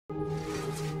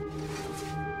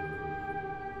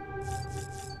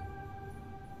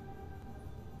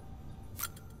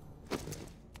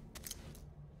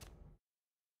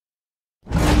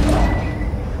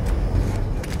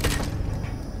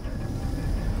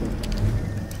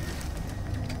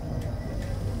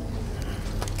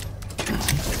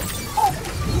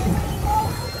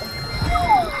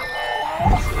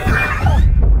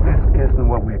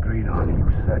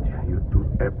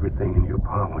Everything in your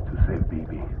power to save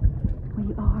BB.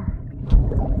 We are.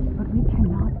 But we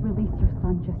cannot release your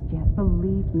son just yet.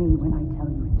 Believe me when I tell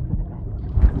you it's for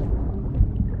the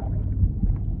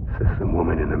best. Sister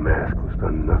woman in the mask who's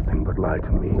done nothing but lie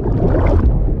to me.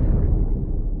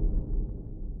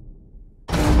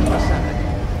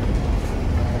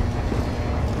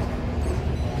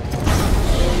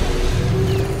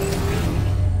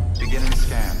 Beginning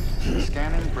scan.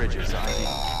 Scanning bridges ID.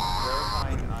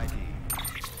 Verifying ID.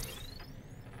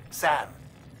 Sam,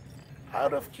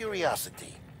 out of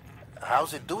curiosity,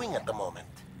 how's it doing at the moment?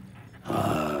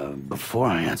 Before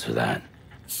I answer that,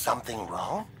 Something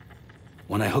wrong?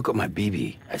 when I hook up my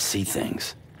BB, I see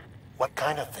things. What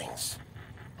kind of things?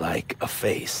 Like a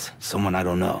face, someone I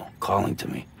don't know, calling to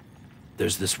me.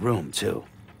 There's this room, too,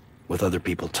 with other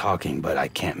people talking, but I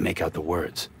can't make out the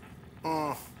words.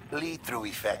 Bleed-through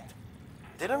effect.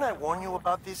 Didn't I warn you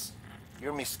about this?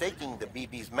 You're mistaking the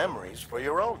BB's memories for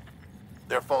your own.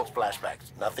 They're false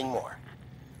flashbacks, nothing more.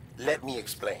 Let me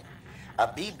explain. A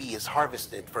BB is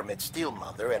harvested from its steel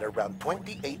mother at around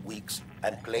 28 weeks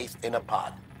and placed in a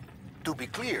pod. To be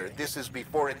clear, this is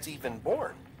before it's even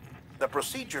born. The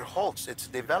procedure halts its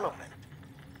development.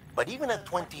 But even at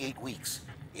 28 weeks,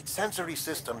 its sensory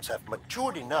systems have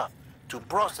matured enough to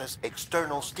process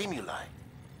external stimuli.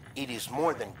 It is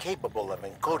more than capable of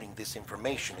encoding this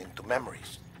information into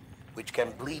memories, which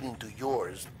can bleed into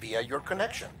yours via your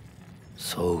connection.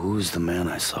 So who's the man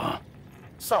I saw?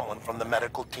 Someone from the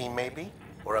medical team, maybe?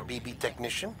 Or a BB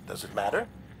technician? Does it matter?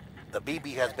 The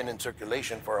BB has been in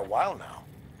circulation for a while now.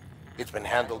 It's been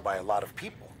handled by a lot of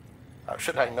people. How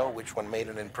should I know which one made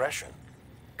an impression?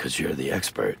 'Cause you're the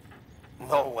expert.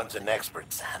 No one's an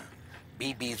expert, Sam.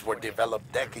 BBs were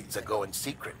developed decades ago in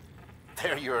secret.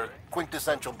 They're your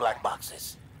quintessential black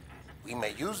boxes. We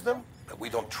may use them, but we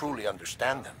don't truly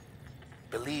understand them.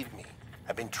 Believe me,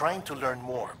 I've been trying to learn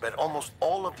more, but almost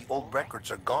all of the old records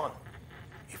are gone.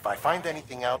 If I find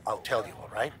anything out, I'll tell you, all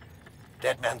right?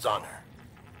 Dead man's honor.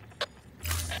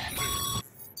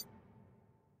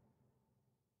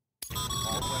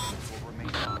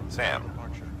 Sam,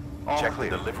 check the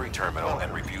delivery terminal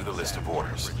and review the list of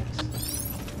orders.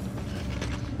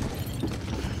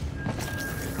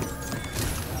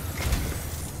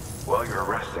 While you're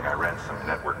resting, I ran some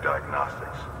network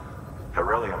diagnostics.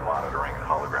 Beryllium monitoring and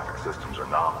holographic systems are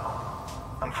nominal.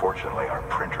 Unfortunately, our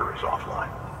printer is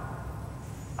offline.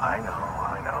 I know.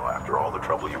 After all the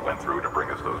trouble you went through to bring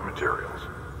us those materials.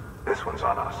 This one's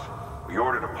on us. We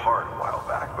ordered a part a while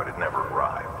back, but it never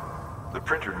arrived. The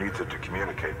printer needs it to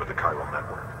communicate with the chiral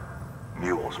network.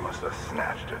 Mules must have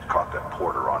snatched it, caught that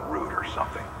porter en route or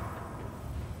something.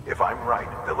 If I'm right,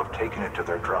 they'll have taken it to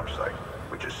their drop site,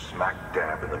 which is smack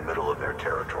dab in the middle of their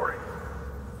territory.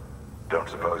 Don't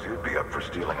suppose you'd be up for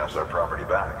stealing us our property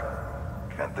back?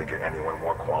 Can't think of anyone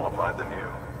more qualified than you.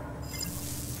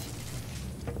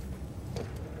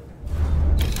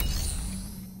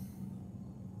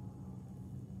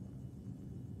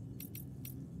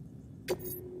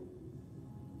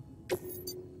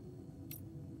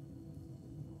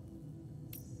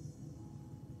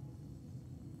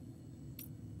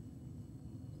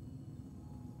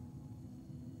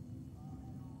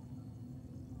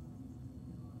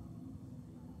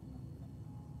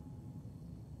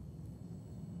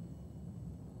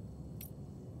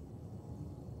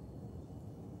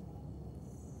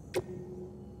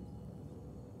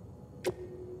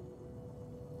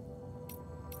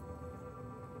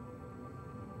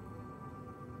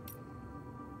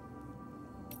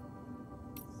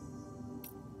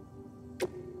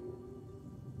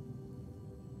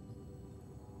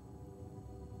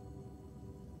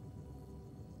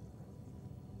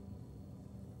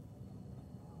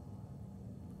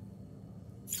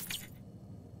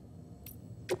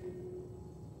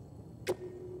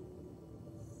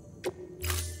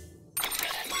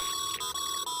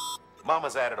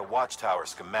 Mama's added a watchtower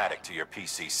schematic to your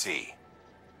PCC.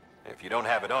 If you don't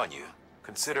have it on you,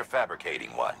 consider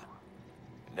fabricating one.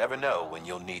 You never know when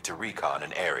you'll need to recon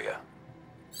an area.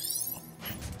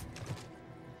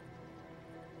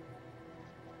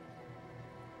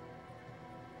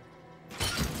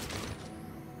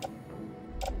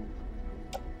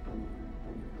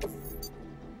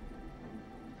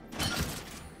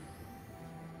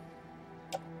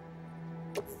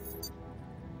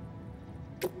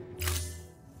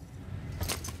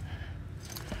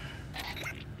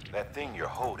 That thing you're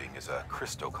holding is a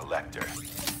crystal collector.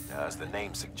 Now, as the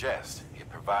name suggests, it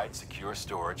provides secure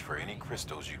storage for any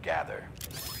crystals you gather.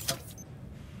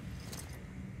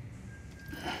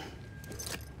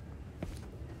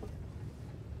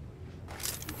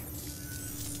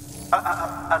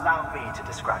 Allow me to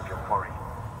describe your quarry.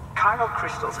 Chiral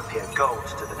crystals appear gold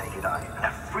to the naked eye and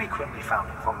are frequently found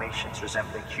in formations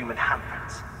resembling human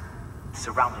handprints.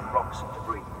 Surrounding rocks and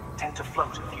debris tend to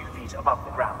float a few feet above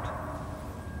the ground.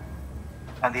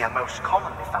 And they are most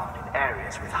commonly found in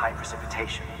areas with high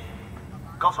precipitation.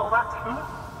 Got all that?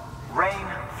 Rain,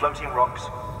 floating rocks,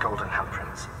 golden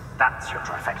handprints. That's your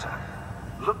trifecta.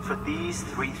 Look for these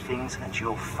three things and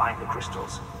you'll find the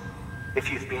crystals.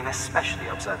 If you've been especially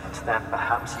observant, then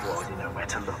perhaps you already know where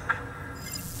to look.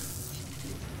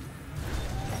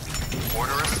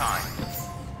 Order assigned.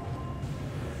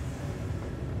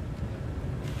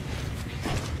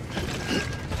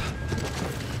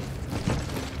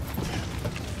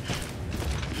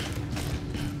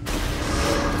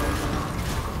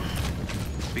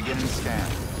 Beginning scan.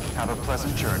 Have a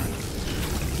pleasant journey.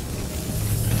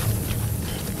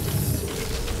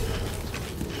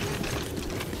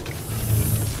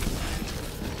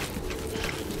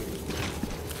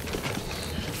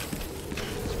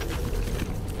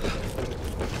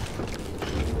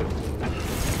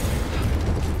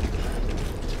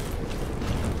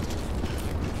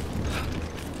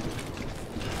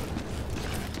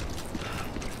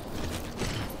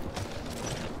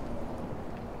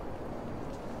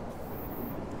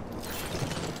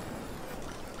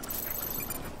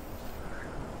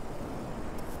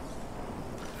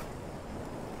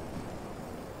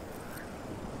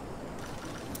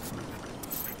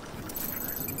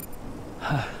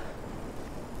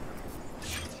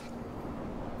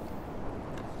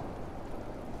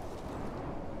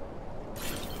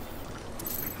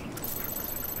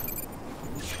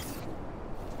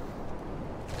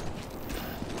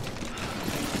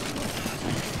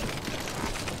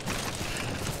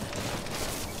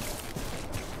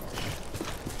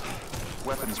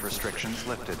 Weapons restrictions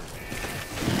lifted.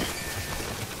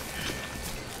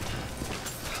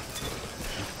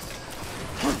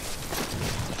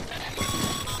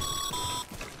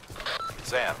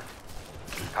 Sam,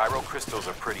 chiral crystals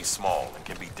are pretty small and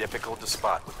can be difficult to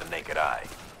spot with the naked eye.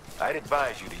 I'd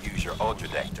advise you to use your ultra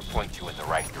deck to point you in the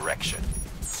right direction.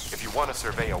 If you want to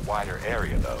survey a wider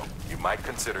area, though, you might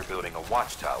consider building a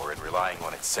watchtower and relying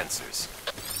on its sensors.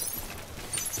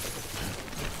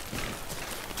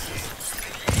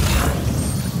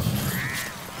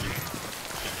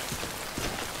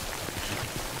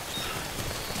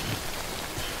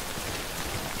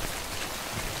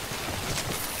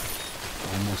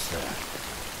 Almost there.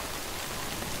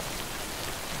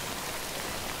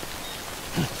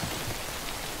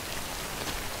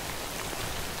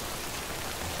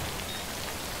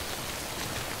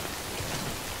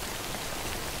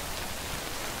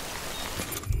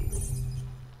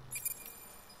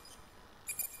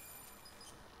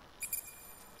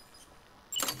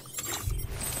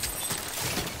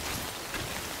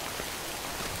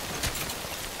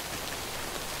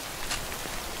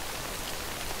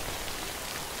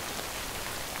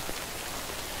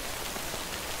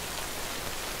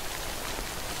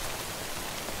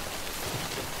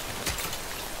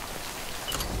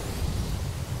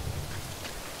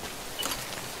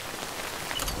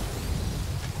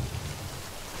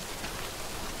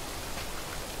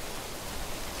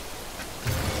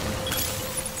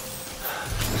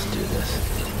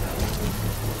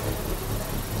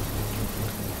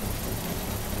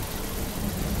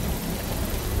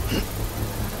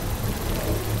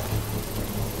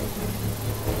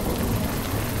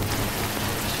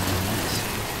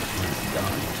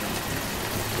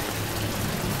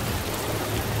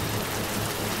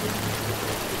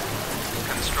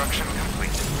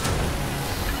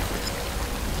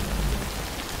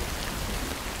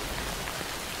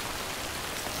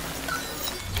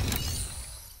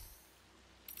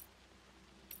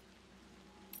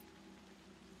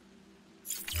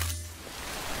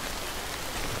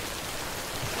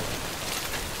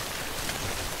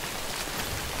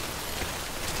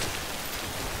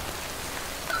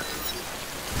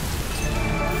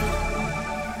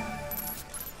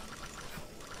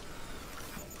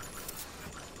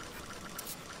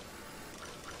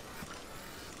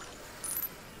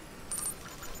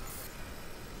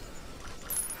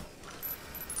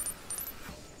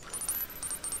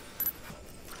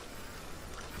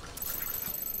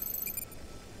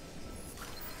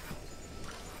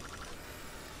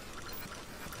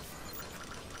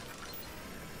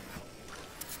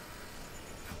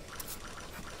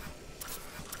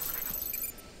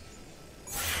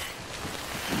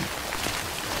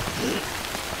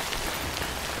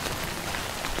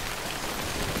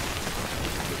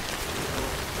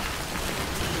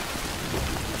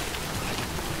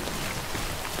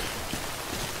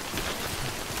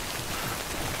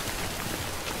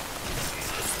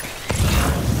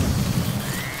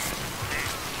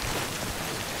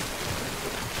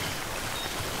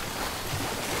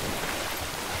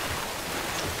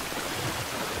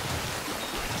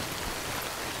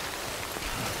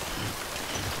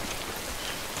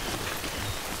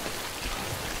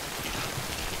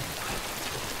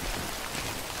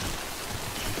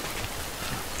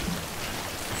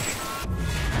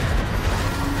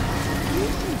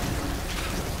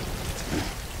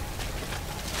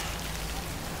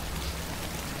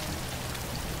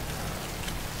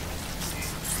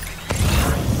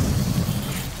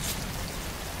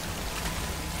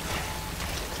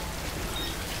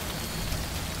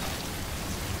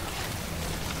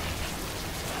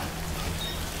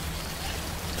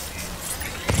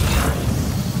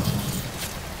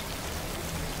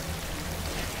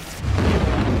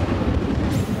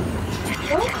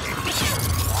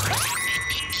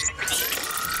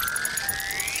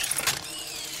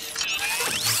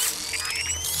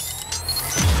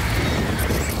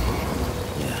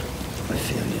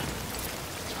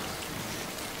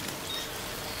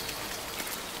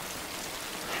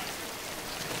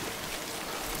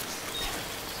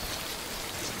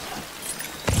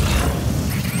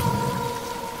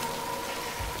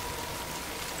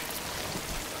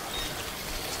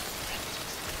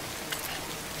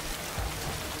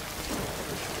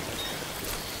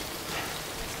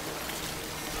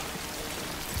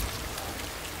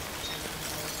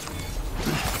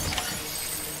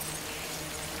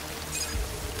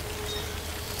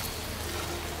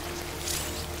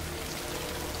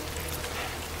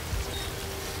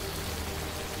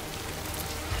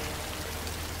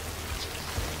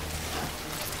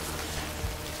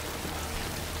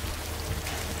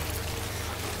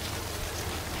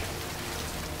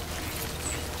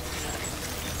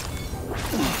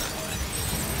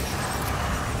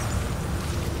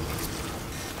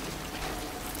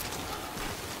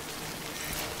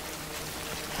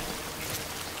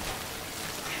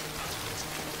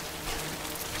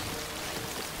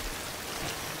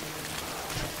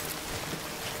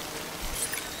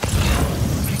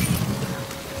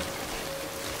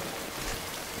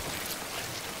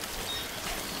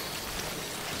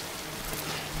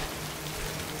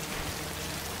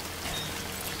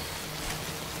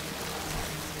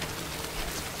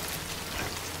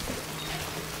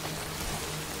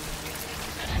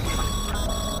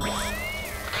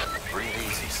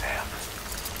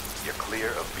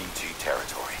 RPG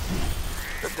territory.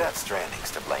 The Death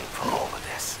Stranding's to blame for all of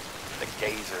this. The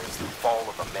Gazers, the fall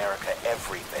of America,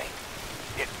 everything.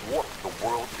 It warped the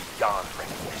world beyond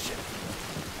recognition.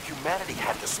 Humanity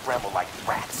had to scramble like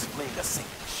rats fleeing a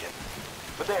sinking ship.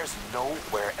 But there's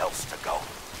nowhere else to go.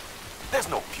 There's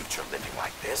no future living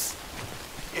like this.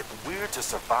 If we're to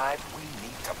survive, we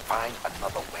need to find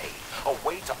another way. A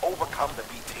way to overcome the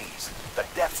BTs, the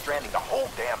Death Stranding, the whole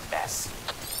damn mess.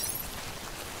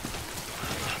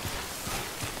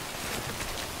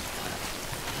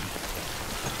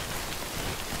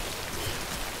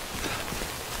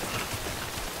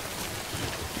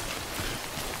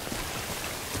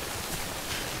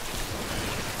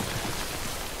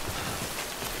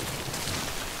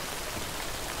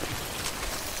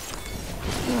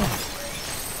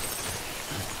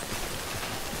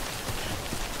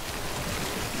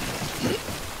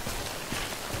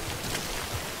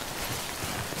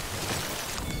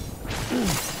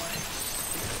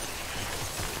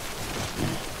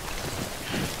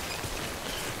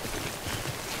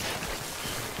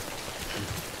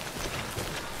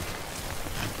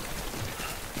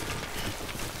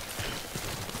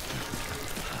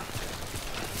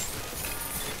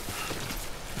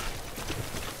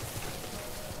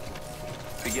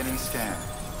 Beginning scan.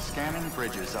 Scanning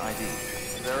bridges ID.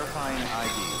 Verifying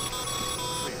ID.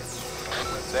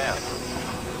 Sam,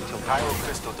 Cairo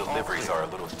crystal deliveries are a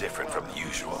little different from the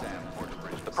usual.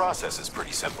 The process is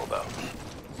pretty simple, though.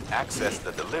 Access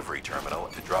the delivery terminal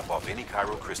to drop off any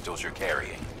Cairo crystals you're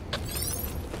carrying.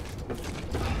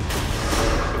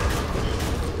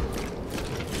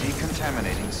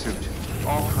 Decontaminating suit.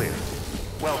 All clear.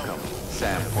 Welcome,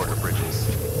 Sam Porter Bridges.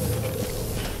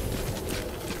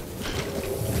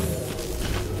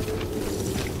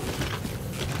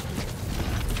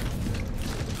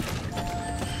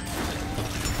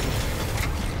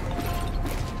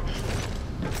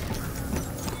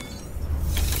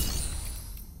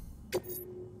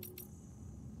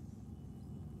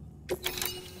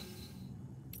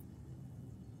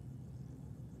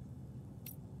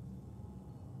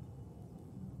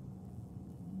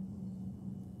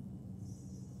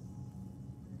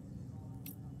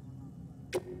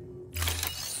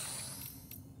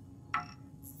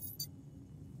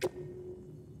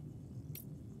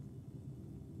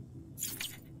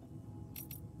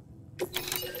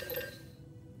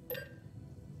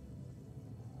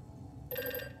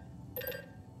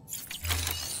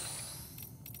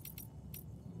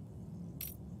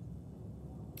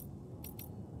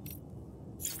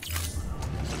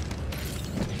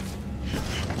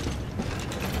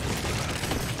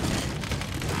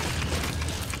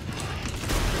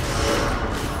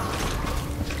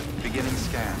 Beginning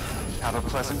scan. Have a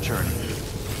pleasant journey.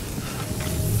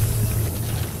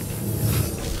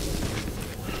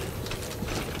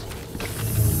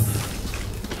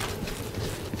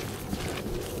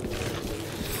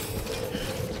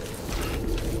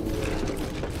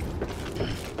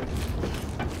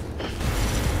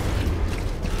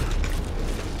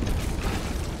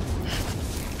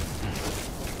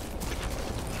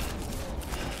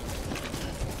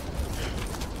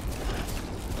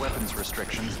 Weapons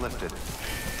restrictions lifted.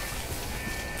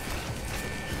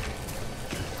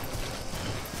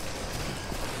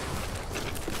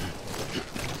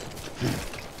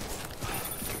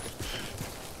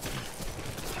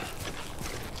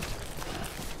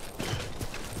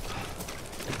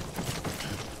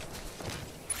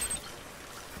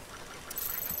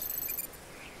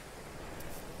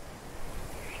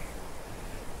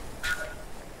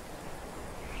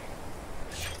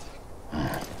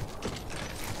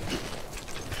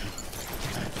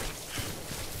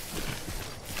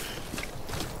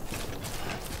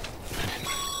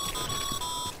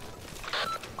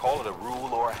 Call it a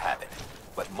rule or a habit,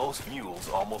 but most mules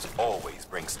almost always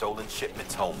bring stolen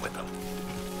shipments home with them.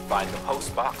 Find the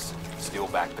post box, steal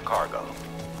back the cargo.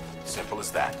 Simple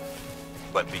as that.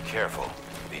 But be careful,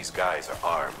 these guys are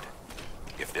armed.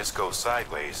 If this goes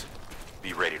sideways,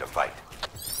 be ready to fight.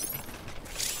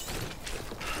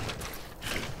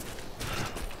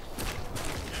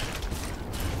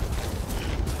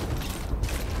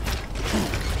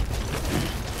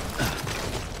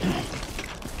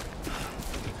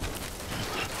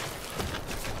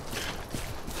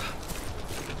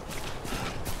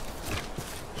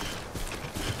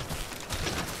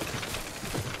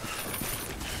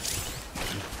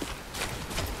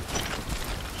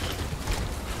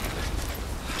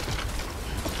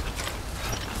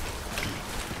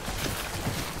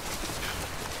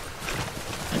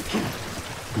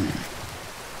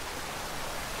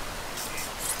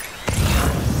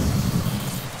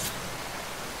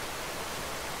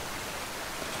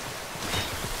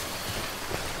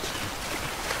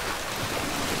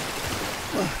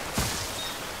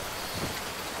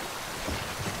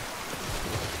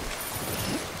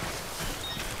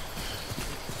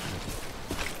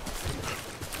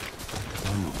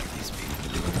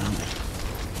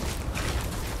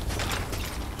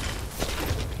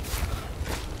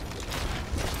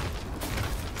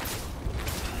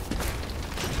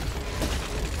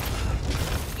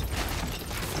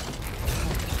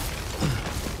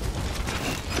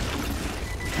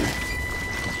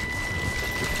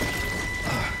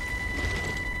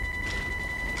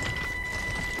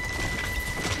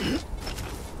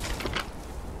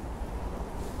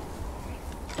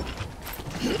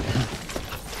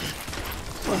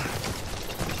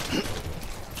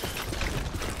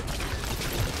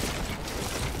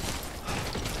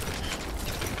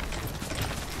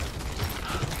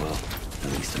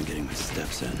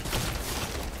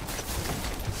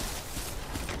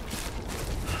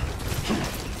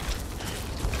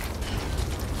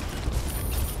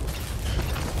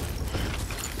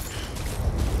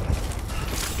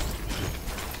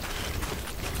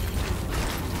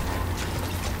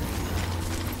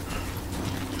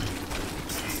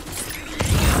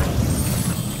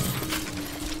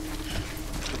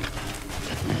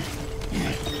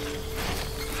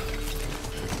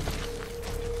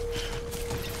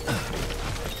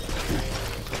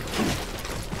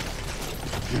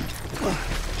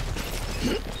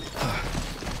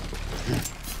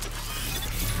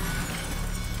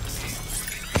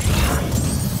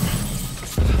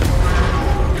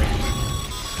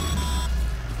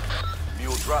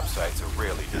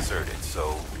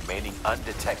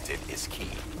 Undetected is key.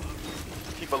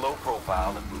 Keep a low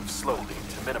profile and move slowly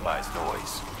to minimize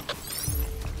noise.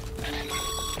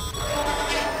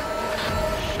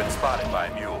 Been spotted by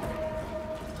a mule.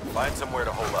 Find somewhere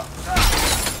to hold up.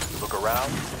 Look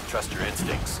around and trust your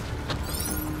instincts.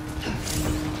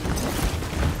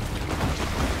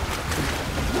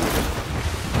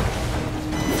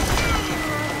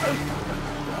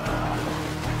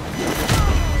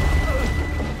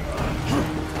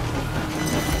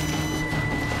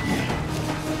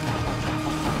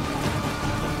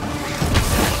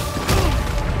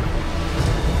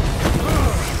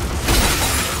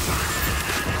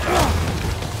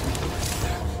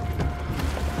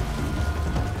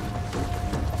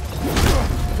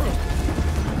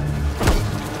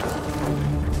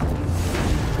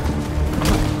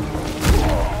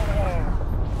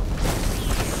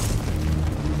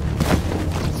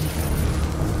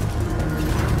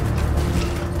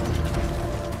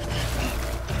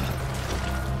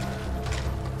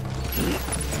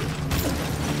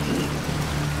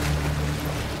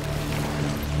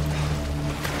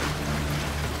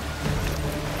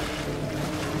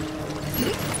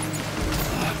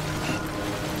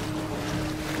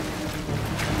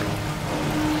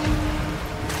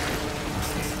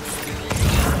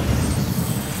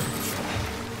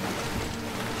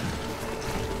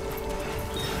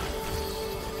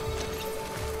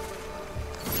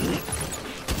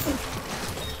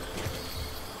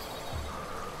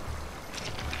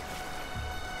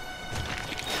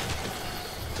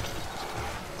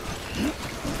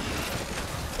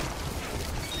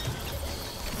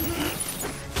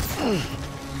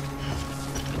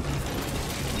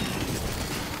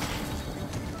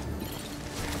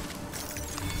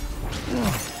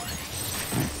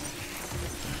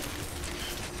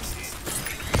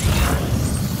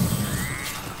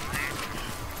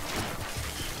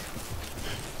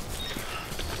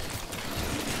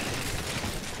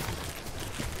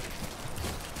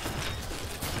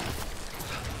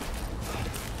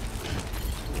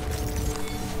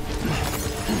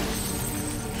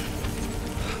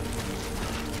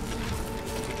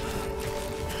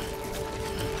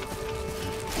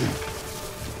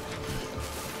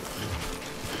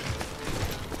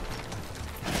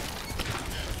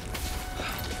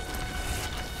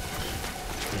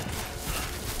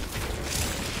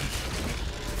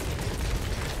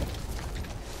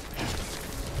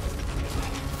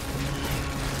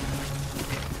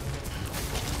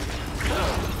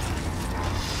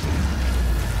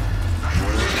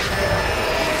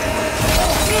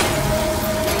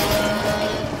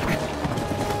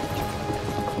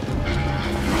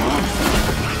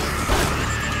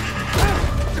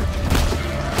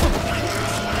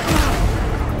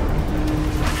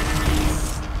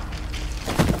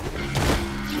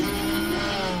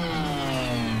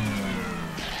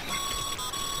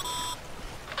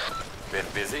 Been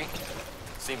busy?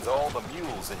 Seems all the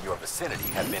mules in your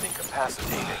vicinity have been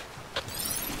incapacitated.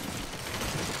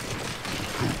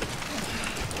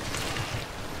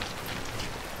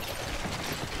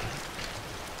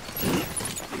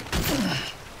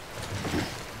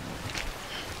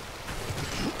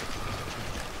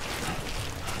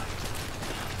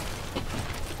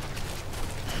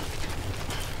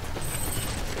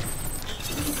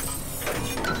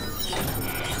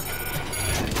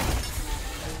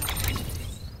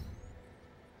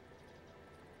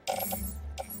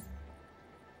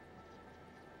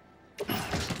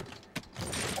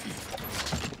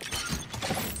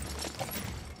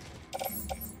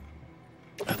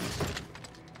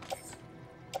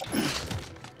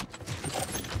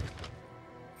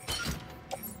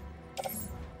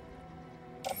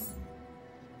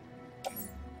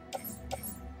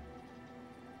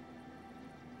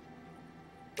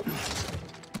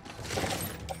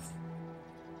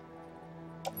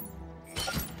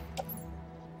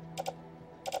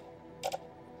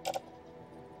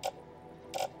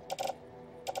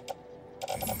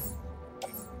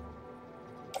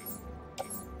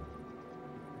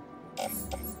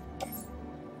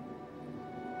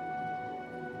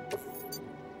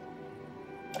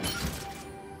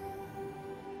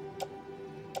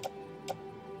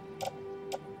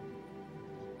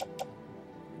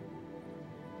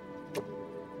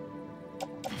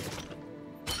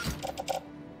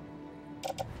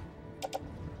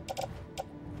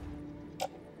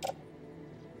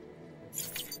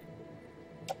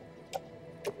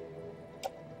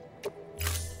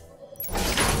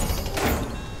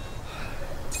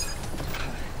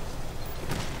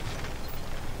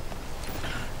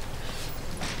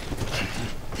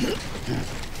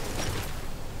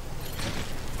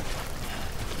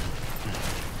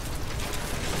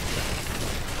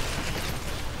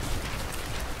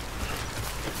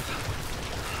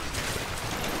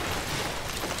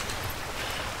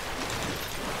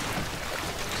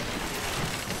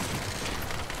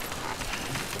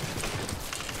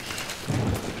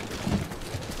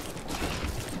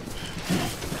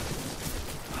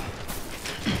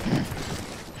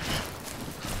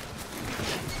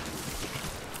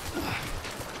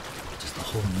 Just a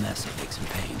whole mess of aches and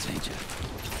pains, ain't you?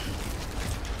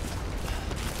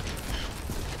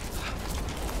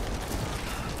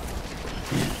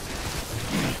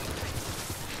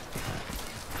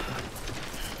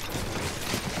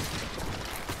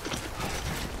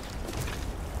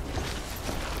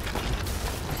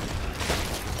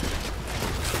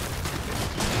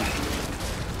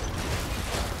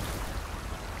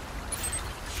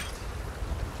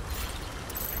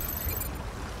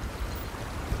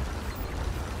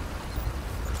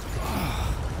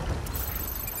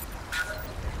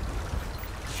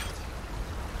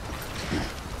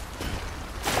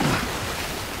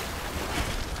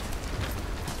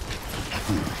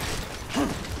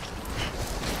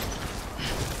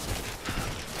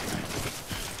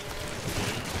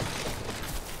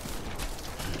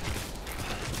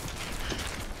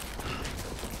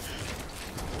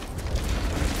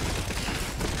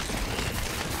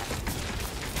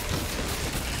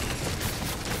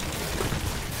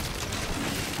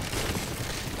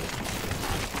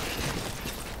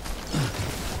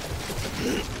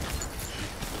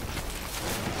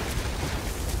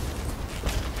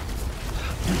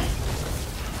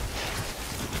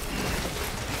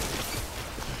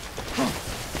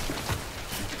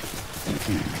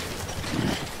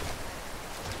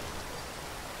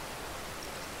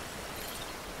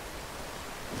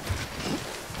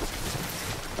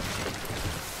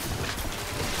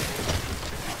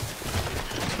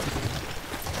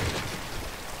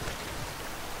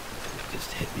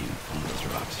 Just hit me with one of those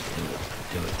rocks. Do it.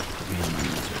 Do it. Put me in my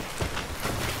misery.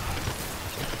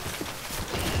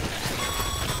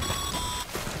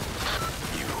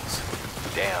 Mules.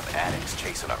 Damn addicts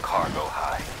chasing a cargo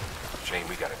high. Shame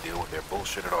we gotta deal with their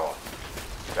bullshit at all.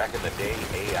 Back in the day,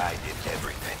 AI did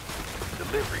everything.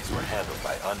 Deliveries were handled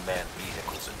by unmanned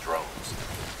vehicles and drones.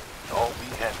 All we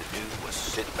had to do was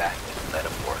sit back and let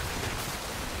them work.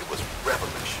 It was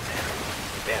revolutionary,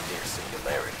 damn near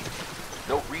singularity.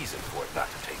 No reason for it not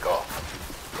to take off,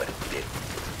 but it didn't.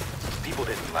 People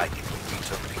didn't like it when we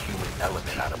took the human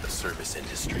element out of the service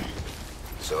industry.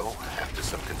 So, after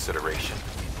some consideration,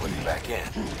 we put it back in.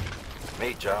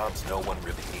 Made jobs no one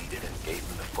really needed and gave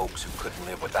them to folks who couldn't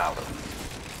live without them.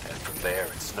 And from there,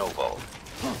 it snowballed.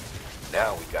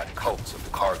 Now we got cults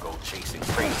of cargo-chasing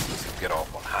crazies who get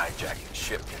off on hijacking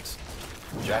shipments.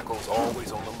 Jackal's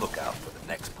always on the lookout for the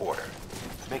next porter.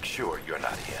 Make sure you're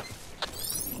not him.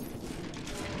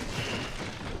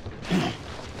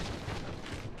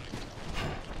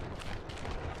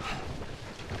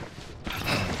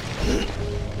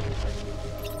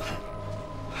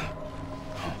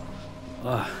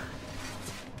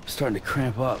 Starting to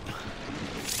cramp up.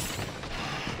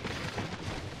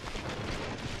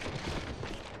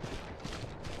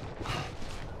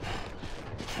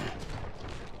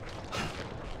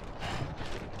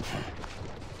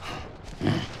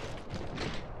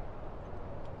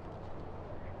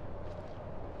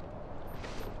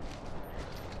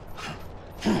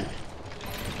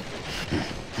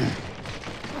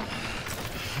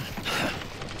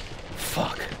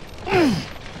 Fuck.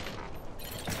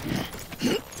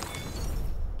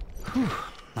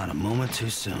 Not a moment too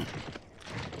soon.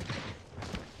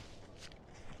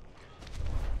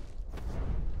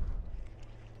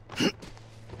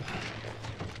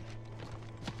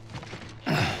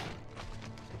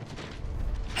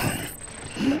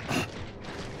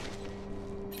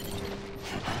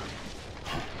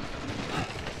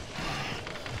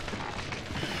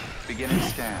 Beginning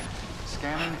scan.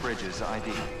 Scanning bridges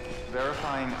ID.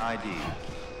 Verifying ID.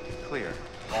 Clear.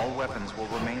 All weapons will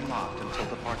remain locked until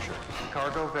departure.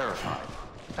 Cargo verified.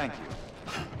 Thank you.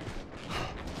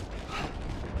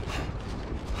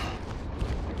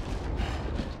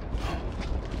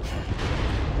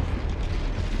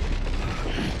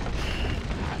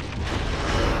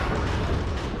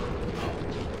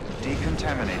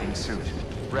 Decontaminating suit.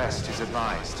 Rest is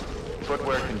advised.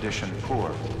 Footwear condition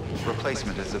poor.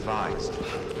 Replacement is advised.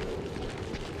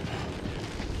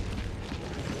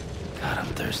 God, I'm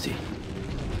thirsty.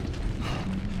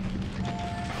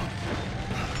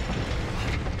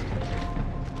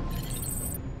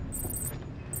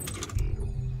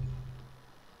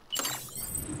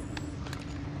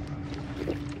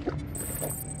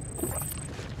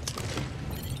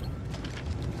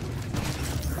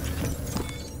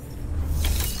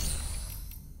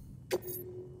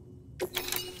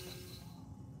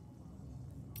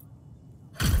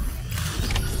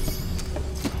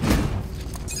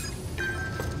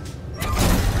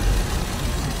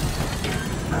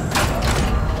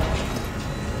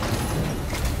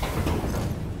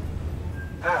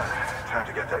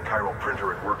 that chiral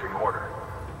printer in working order.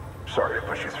 Sorry to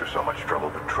push you through so much trouble,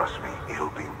 but trust me, it'll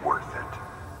be worth it.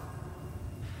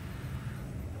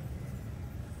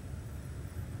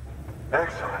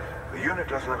 Excellent. The unit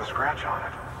doesn't have a scratch on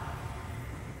it.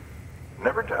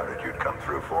 Never doubted you'd come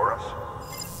through for us.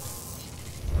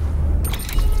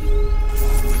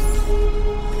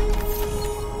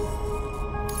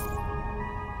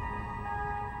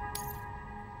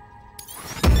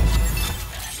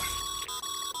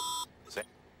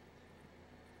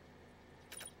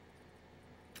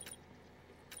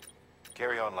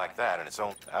 Carry on like that and its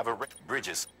own... I've a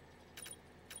bridges.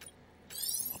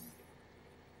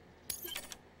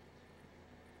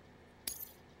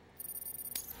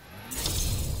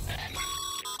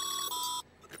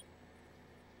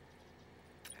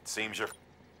 It seems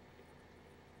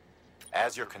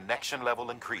as your connection level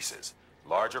increases,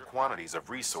 larger quantities of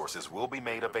resources will be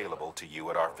made available to you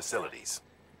at our facilities.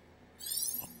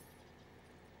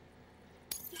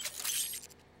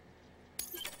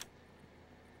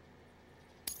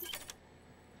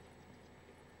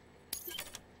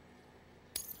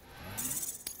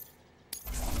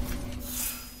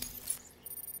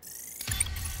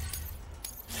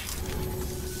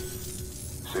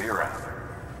 See you around.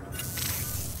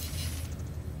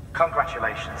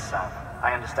 Congratulations, Sam.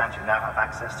 I understand you now have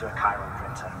access to a chiral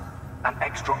printer. An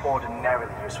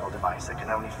extraordinarily useful device that can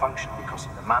only function because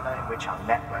of the manner in which our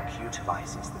network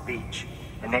utilizes the beach,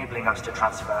 enabling us to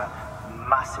transfer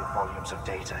massive volumes of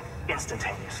data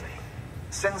instantaneously.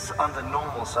 Since under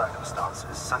normal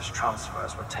circumstances, such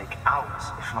transfers would take hours,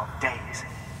 if not days,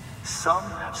 some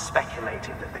have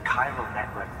speculated that the chiral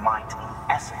network might,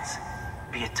 in essence,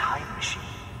 be a time machine.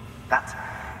 That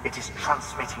it is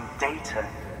transmitting data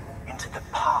into the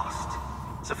past.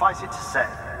 Suffice it to say,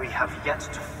 we have yet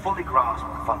to fully grasp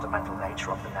the fundamental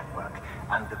nature of the network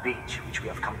and the beach which we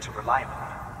have come to rely upon.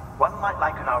 One might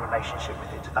liken our relationship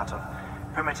with it to that of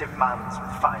primitive man's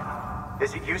with fire.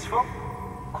 Is it useful?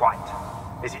 Quite.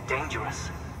 Is it dangerous?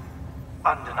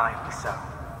 Undeniably so.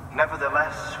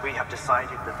 Nevertheless, we have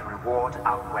decided that the reward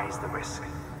outweighs the risk.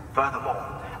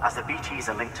 Furthermore, as the BTs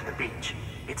are linked to the beach,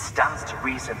 it stands to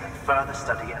reason that further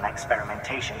study and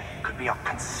experimentation could be of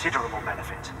considerable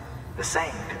benefit. The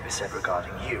same could be said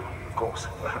regarding you, of course.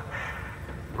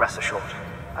 Rest assured,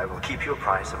 I will keep you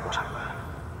apprised of what I learn.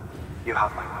 You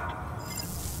have my word.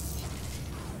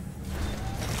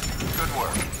 Good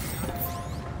work.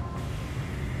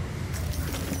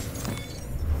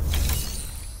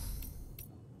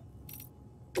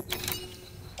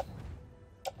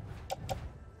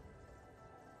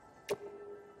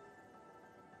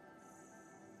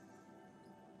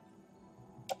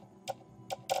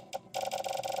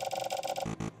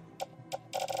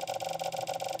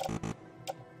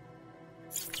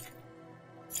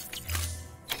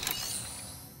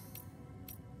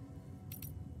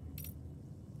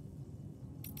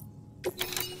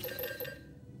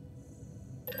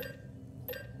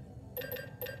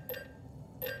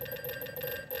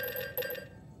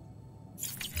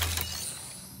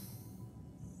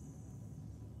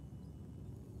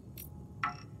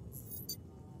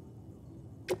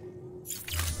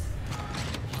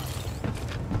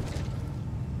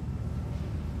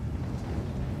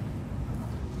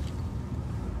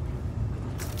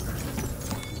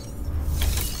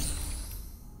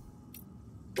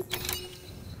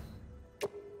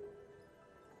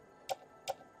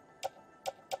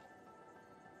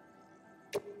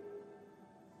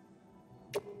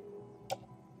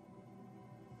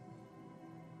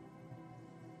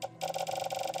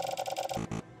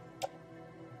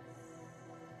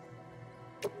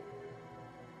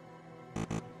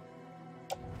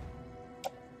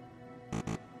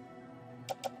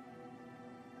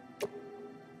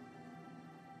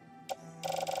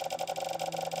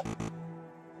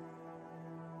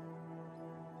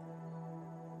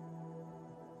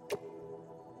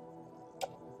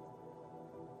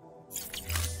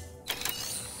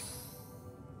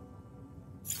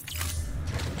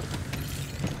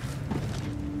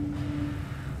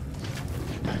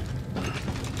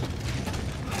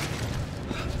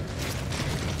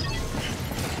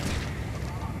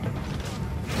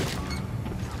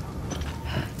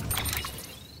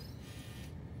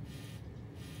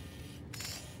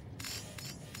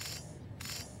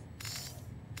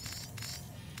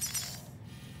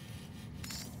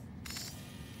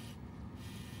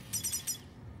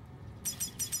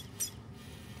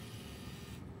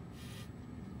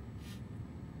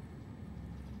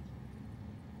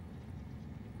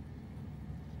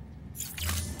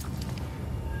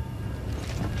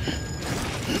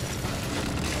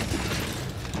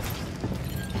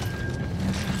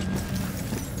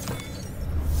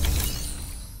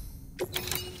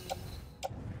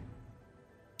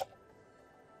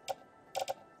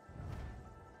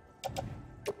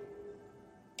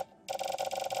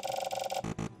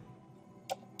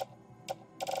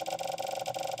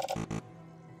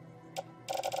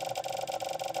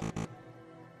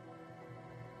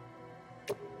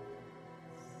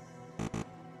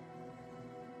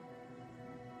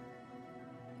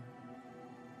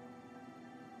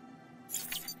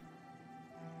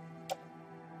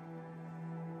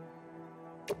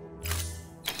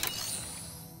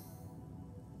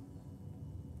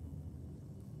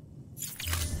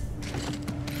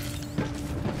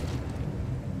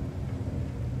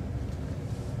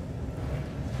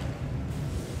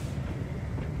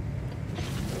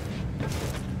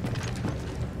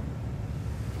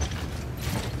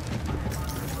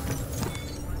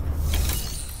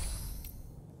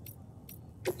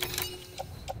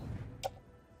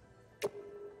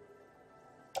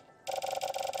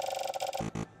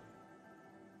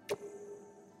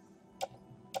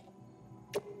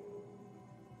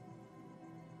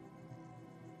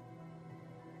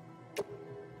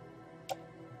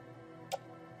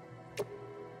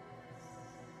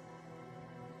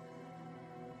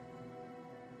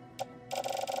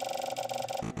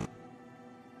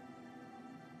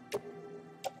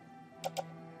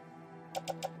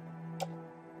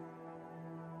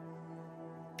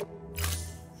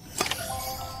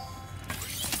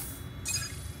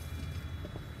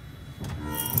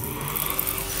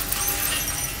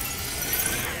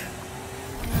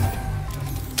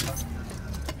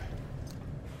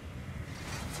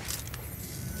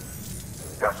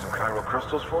 Got some chiral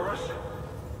crystals for us?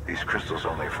 These crystals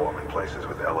only form in places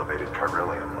with elevated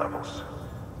chiralium levels,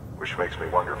 which makes me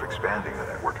wonder if expanding the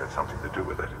network had something to do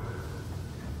with it.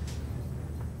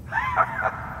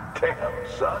 Damn,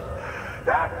 son.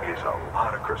 That is a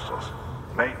lot of crystals.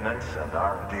 Maintenance and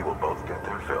R&D will both get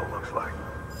their fill, looks like.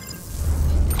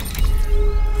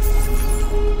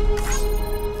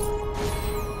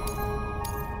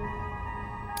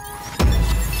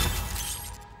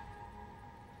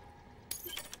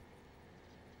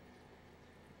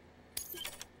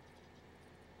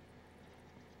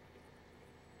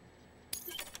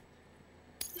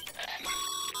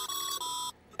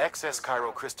 Excess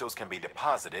chiral crystals can be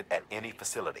deposited at any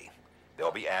facility.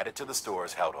 They'll be added to the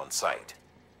stores held on site.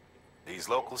 These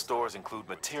local stores include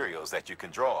materials that you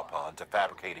can draw upon to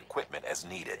fabricate equipment as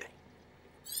needed.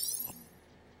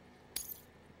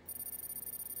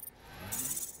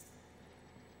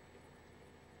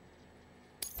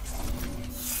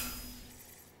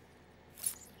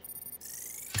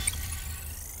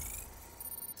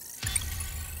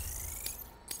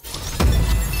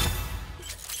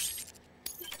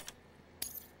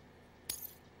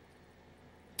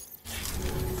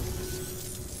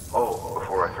 Oh,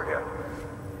 before I forget,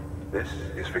 this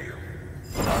is for you.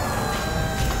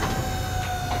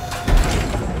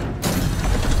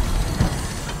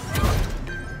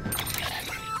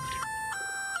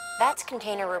 That's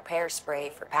container repair spray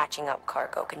for patching up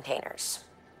cargo containers.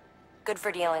 Good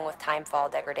for dealing with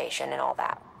timefall degradation and all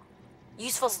that.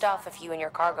 Useful stuff if you and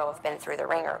your cargo have been through the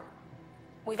ringer.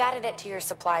 We've added it to your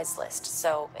supplies list,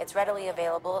 so it's readily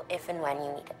available if and when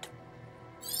you need it.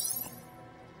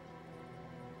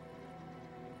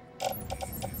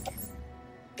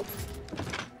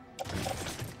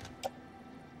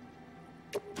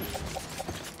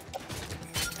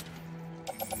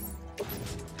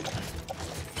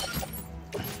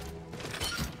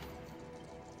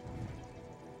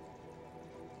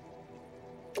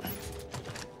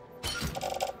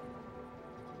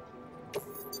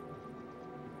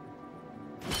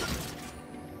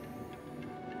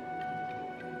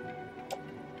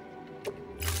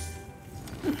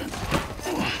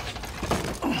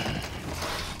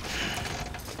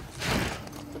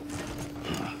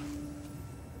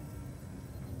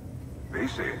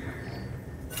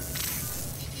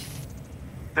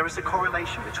 There is a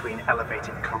correlation between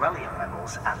elevated chiralium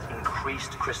levels and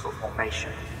increased crystal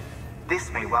formation.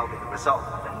 This may well be the result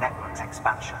of the network's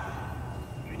expansion.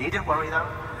 You needn't worry though.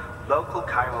 Local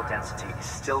chiral density is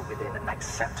still within an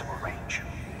acceptable range.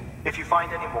 If you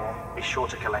find any more, be sure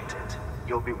to collect it.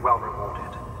 You'll be well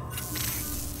rewarded.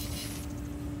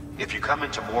 If you come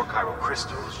into more chiral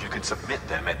crystals, you can submit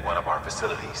them at one of our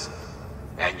facilities.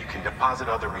 And you can deposit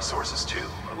other resources too,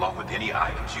 along with any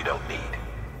items you don't need.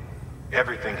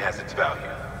 Everything has its value.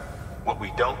 What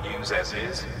we don't use as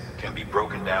is can be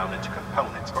broken down into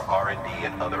components for R&D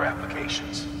and other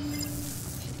applications.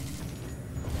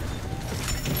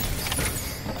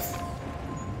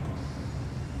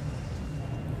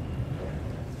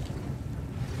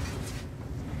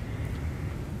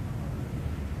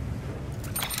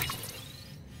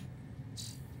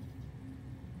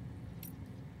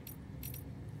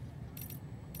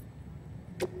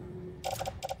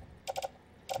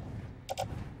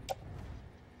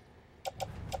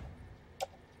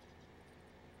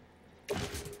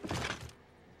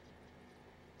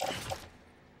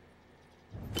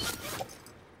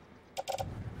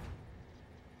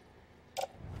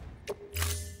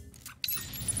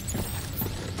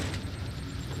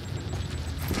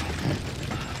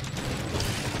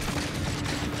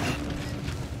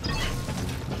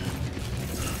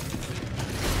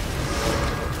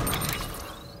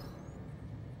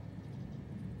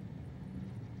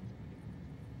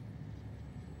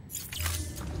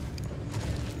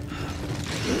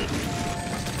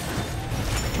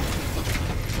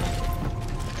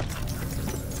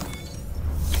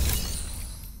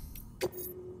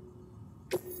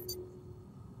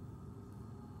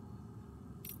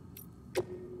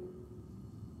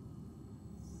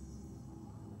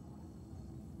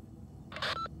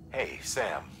 Hey,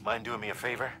 Sam, mind doing me a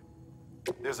favor?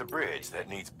 There's a bridge that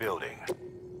needs building.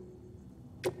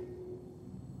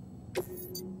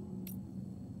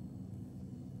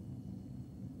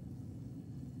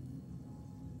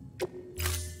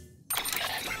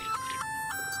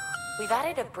 We've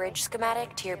added a bridge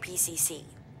schematic to your PCC.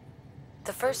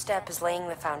 The first step is laying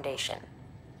the foundation.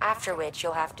 after which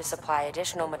you'll have to supply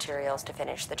additional materials to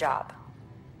finish the job.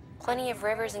 Plenty of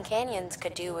rivers and canyons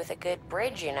could do with a good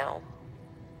bridge, you know.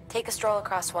 Take a stroll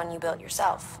across one you built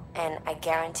yourself, and I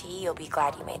guarantee you'll be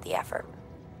glad you made the effort.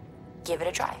 Give it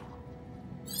a try.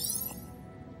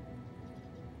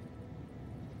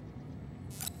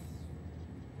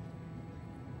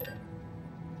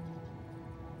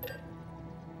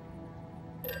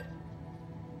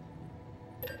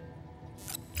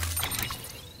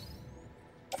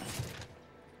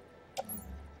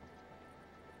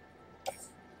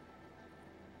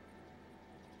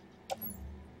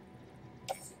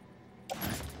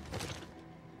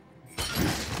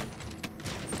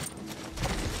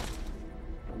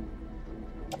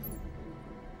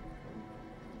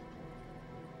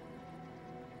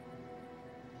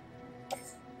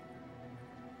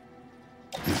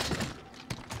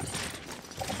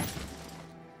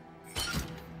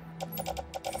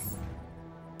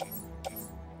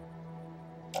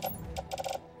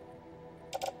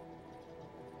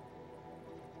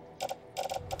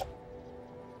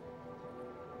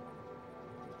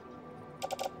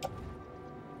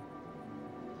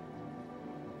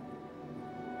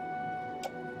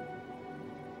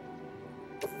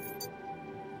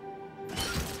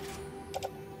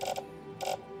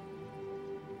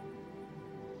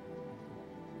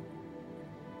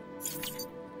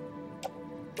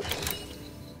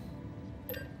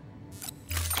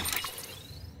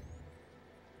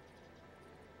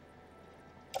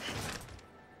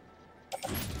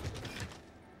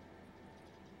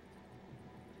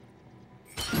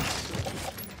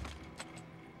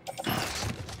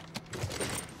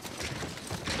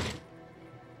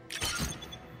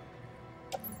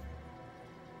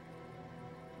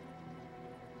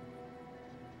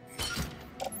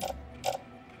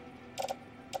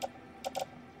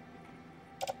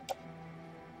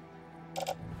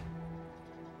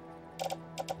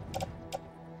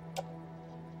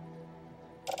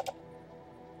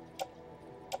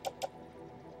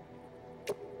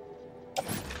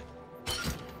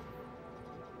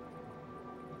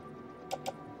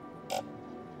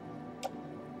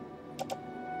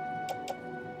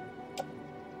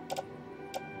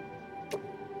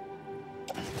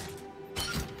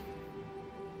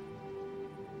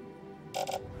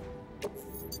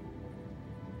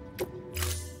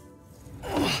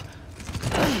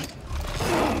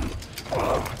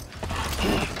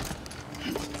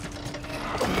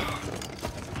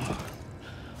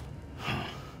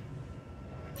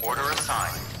 Order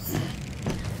assigned.